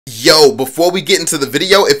Yo, before we get into the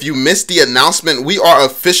video, if you missed the announcement, we are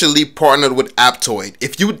officially partnered with Aptoide.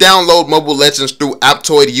 If you download Mobile Legends through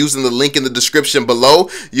Aptoide using the link in the description below,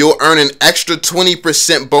 you'll earn an extra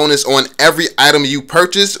 20% bonus on every item you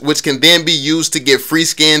purchase, which can then be used to get free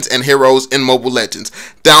skins and heroes in Mobile Legends.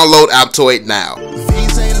 Download Aptoide now.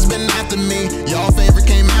 These haters been after me, y'all favorite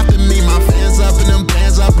came after me. My fans up and them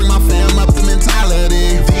bands up, bring my fam up the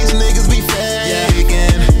mentality. These niggas be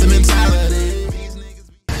faking, the mentality.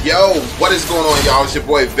 Yo, what is going on, y'all? It's your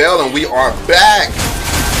boy VeLL, and we are back.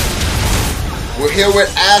 We're here with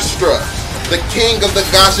Astre, the king of the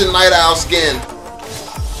Gusion Night Owl skin.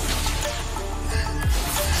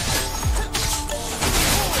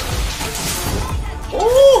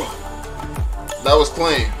 Ooh, that was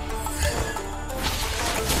clean.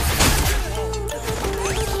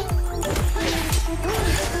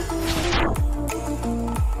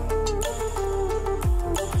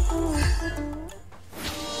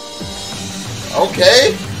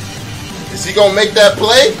 Okay, is he gonna make that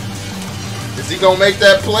play? Is he gonna make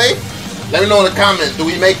that play? Let me know in the comments. Do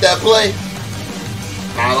we make that play?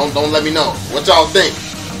 Nah, don't let me know. What y'all think?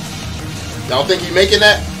 Y'all think he making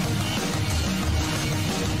that?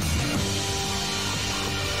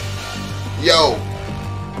 Yo,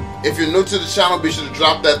 if you're new to the channel, be sure to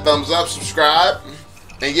drop that thumbs up, subscribe,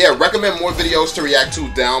 and yeah, recommend more videos to react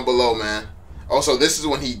to down below, man. Also, this is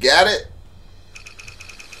when he got it.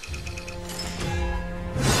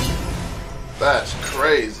 That's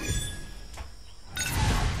crazy.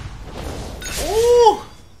 Ooh,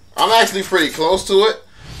 I'm actually pretty close to it,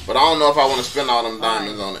 but I don't know if I want to spend all them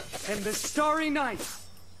diamonds on it. And the starry night.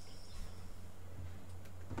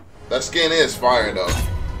 That skin is fire though,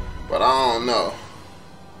 but I don't know.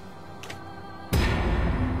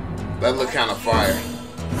 That look kind of fire.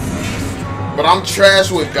 But I'm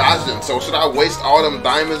trash with Gusion, so should I waste all them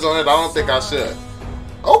diamonds on it? I don't think I should.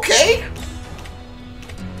 Okay.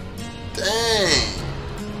 Dang.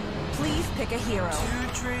 Please pick a hero.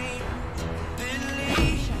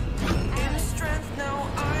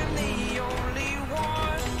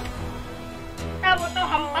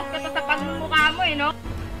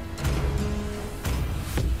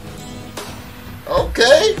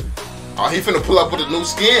 Okay. Oh, he finna pull up with a new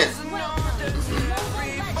skin.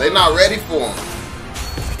 They not ready for him.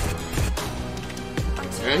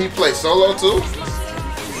 And he plays solo too.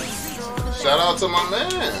 Shout out to my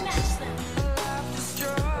man.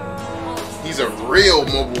 He's a real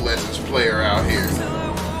Mobile Legends player out here.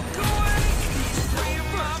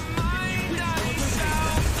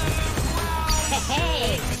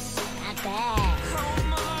 Hey, not bad.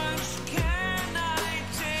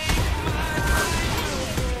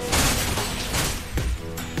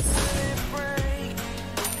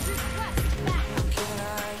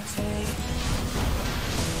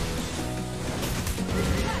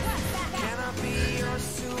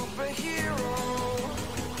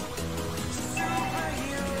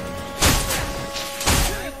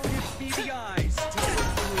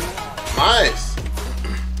 Nice.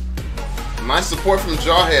 Nice support from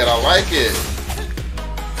Jawhead. I like it.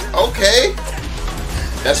 Okay.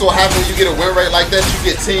 That's what happens when you get a win rate like that.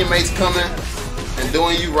 You get teammates coming and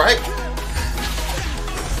doing you right.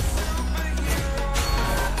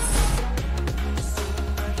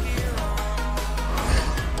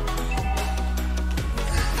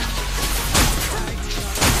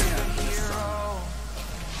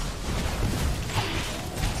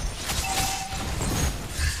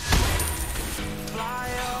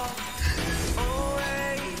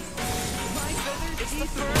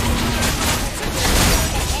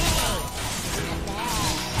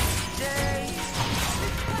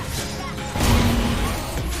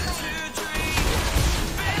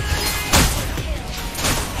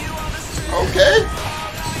 Okay.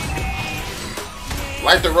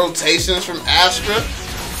 Like the rotations from Astre.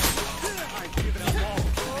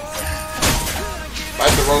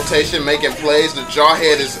 Like the rotation, making plays. The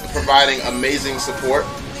Jawhead is providing amazing support.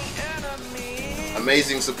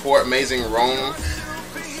 Amazing support, amazing roam.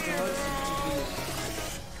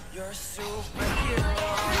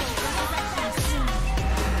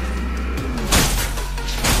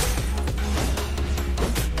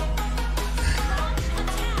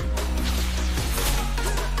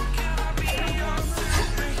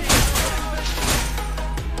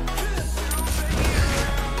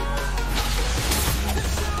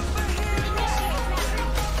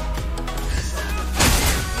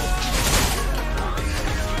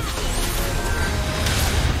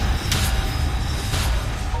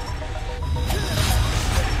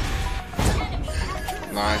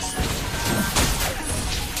 Nice.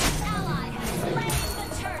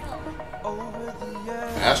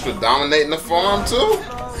 Astre dominating the farm too?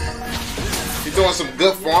 He's doing some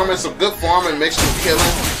good farming mixed with killing.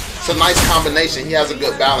 It's a nice combination. He has a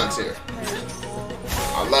good balance here.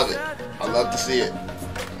 I love it. I love to see it.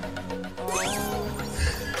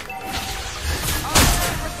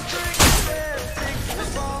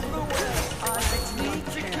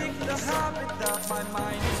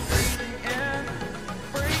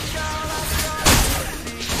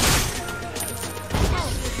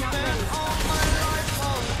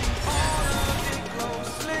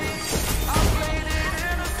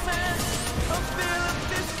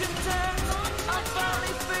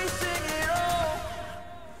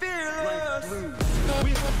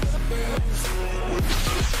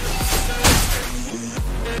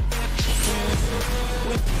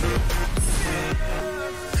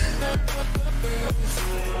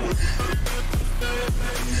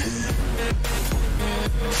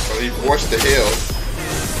 So he forced the hill.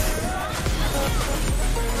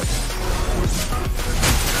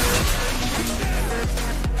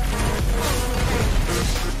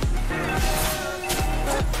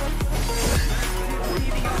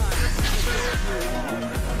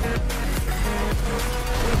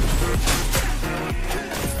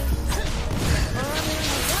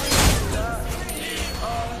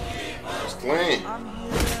 It's clean.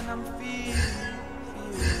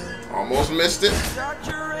 Almost missed it.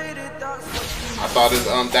 I thought his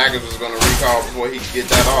daggers was gonna recall before he could get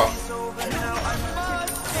that off.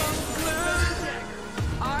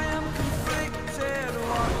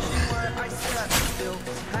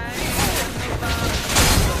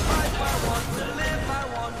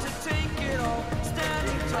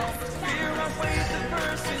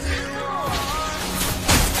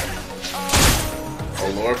 Oh,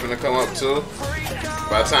 Lord finna come up too.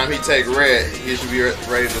 By the time he take red, he should be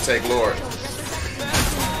ready to take Lord.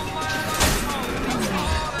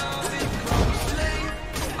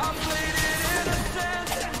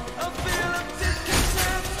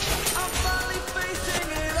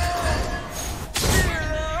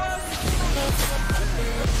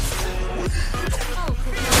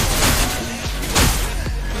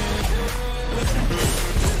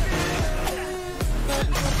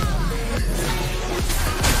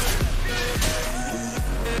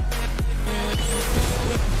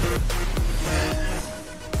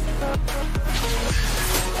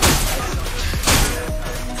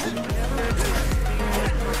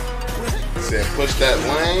 Said push that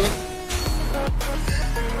lane.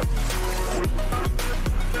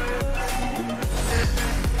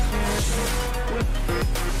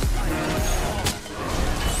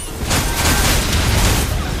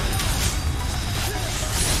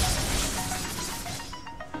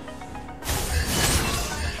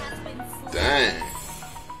 Dang.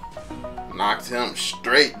 Knocked him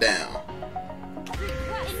straight down.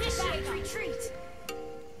 Initiate retreat.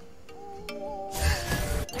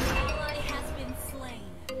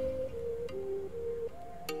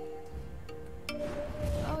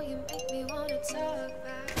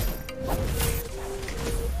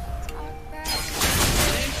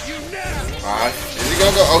 Alright, is he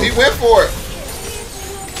gonna go? Oh, he went for it.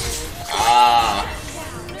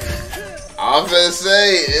 I was gonna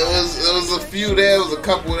say it was a few there, it was a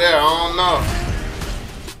couple there. I don't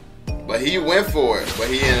know, but he went for it. But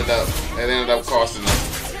it ended up costing him.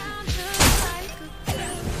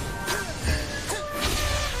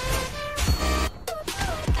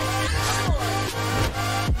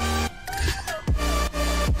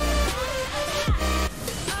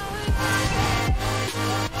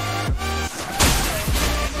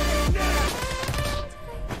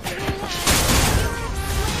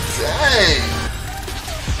 Dang.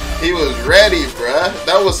 He was ready, bruh.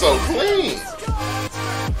 That was so clean.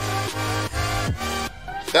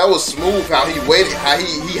 That was smooth how he waited, how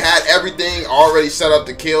he had everything already set up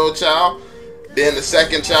to kill Chow. Then the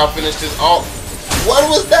second Chow finished his ult. What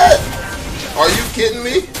was that? Are you kidding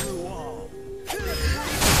me?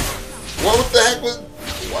 What the heck was...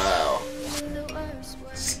 Wow.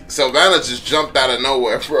 Sylvana just jumped out of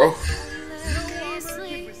nowhere, bro.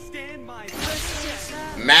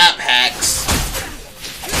 Map hacks.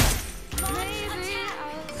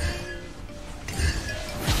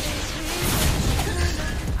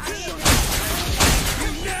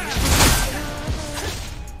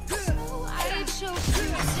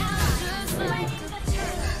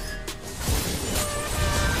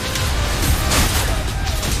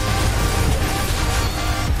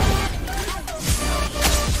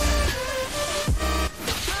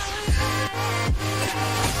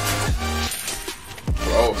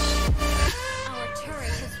 Close.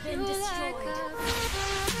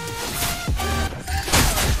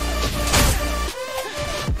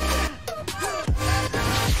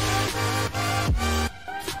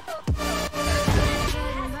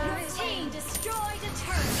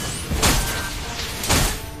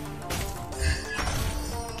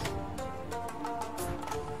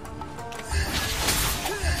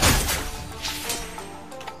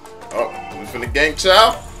 Oh, we finna gank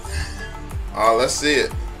Chow? Oh, let's see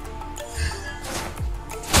it.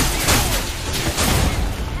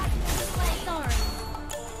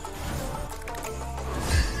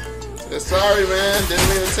 Sorry, man. Didn't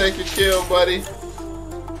mean to take your kill, buddy.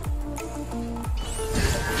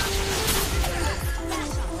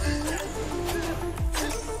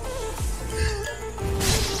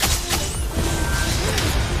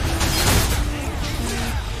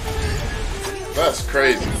 That's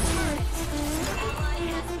crazy.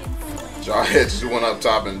 Jawhead just went up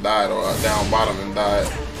top and died, or down bottom and died.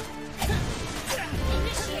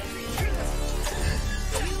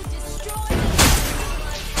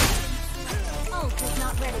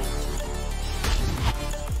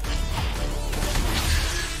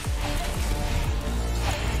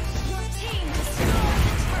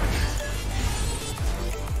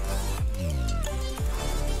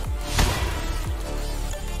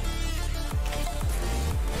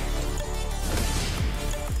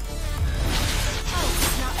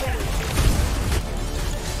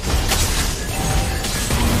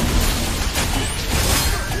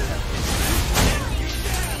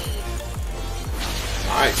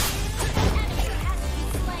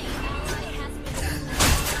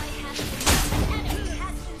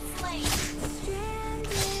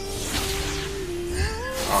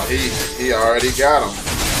 Oh, he already got him.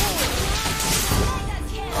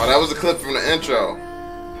 Oh, that was a clip from the intro.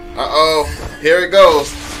 Uh-oh, here it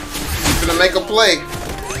goes. He's gonna make a play.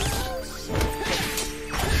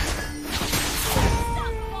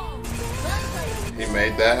 He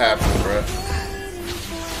made that happen, bruh.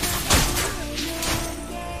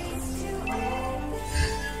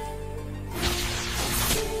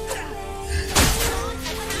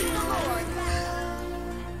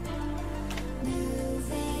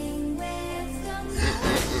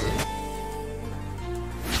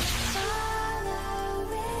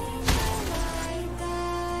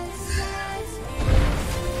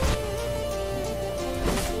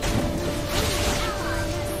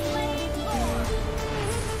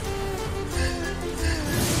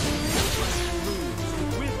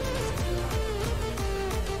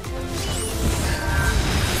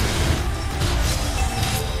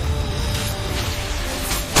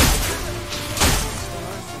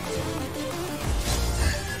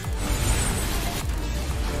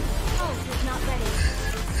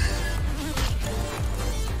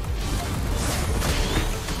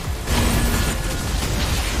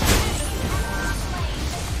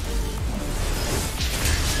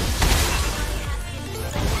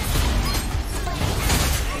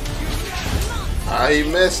 He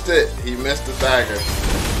missed it. He missed the dagger.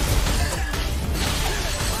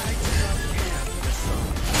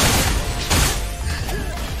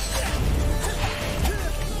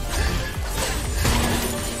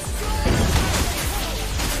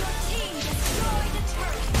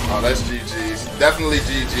 Oh, that's GG's. Definitely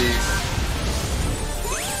GG's.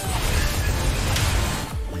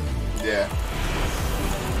 Yeah.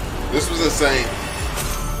 This was insane.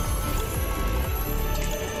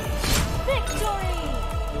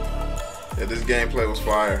 Yeah, this gameplay was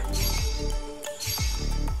fire.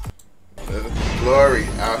 Glory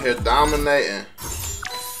out here dominating.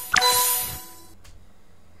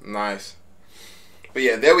 Nice. But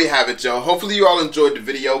yeah, there we have it, y'all. Hopefully you all enjoyed the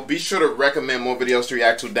video. Be sure to recommend more videos to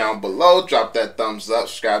react to down below. Drop that thumbs up.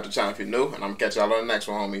 Subscribe to the channel if you're new. And I'm going to catch y'all on the next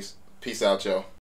one, homies. Peace out, y'all.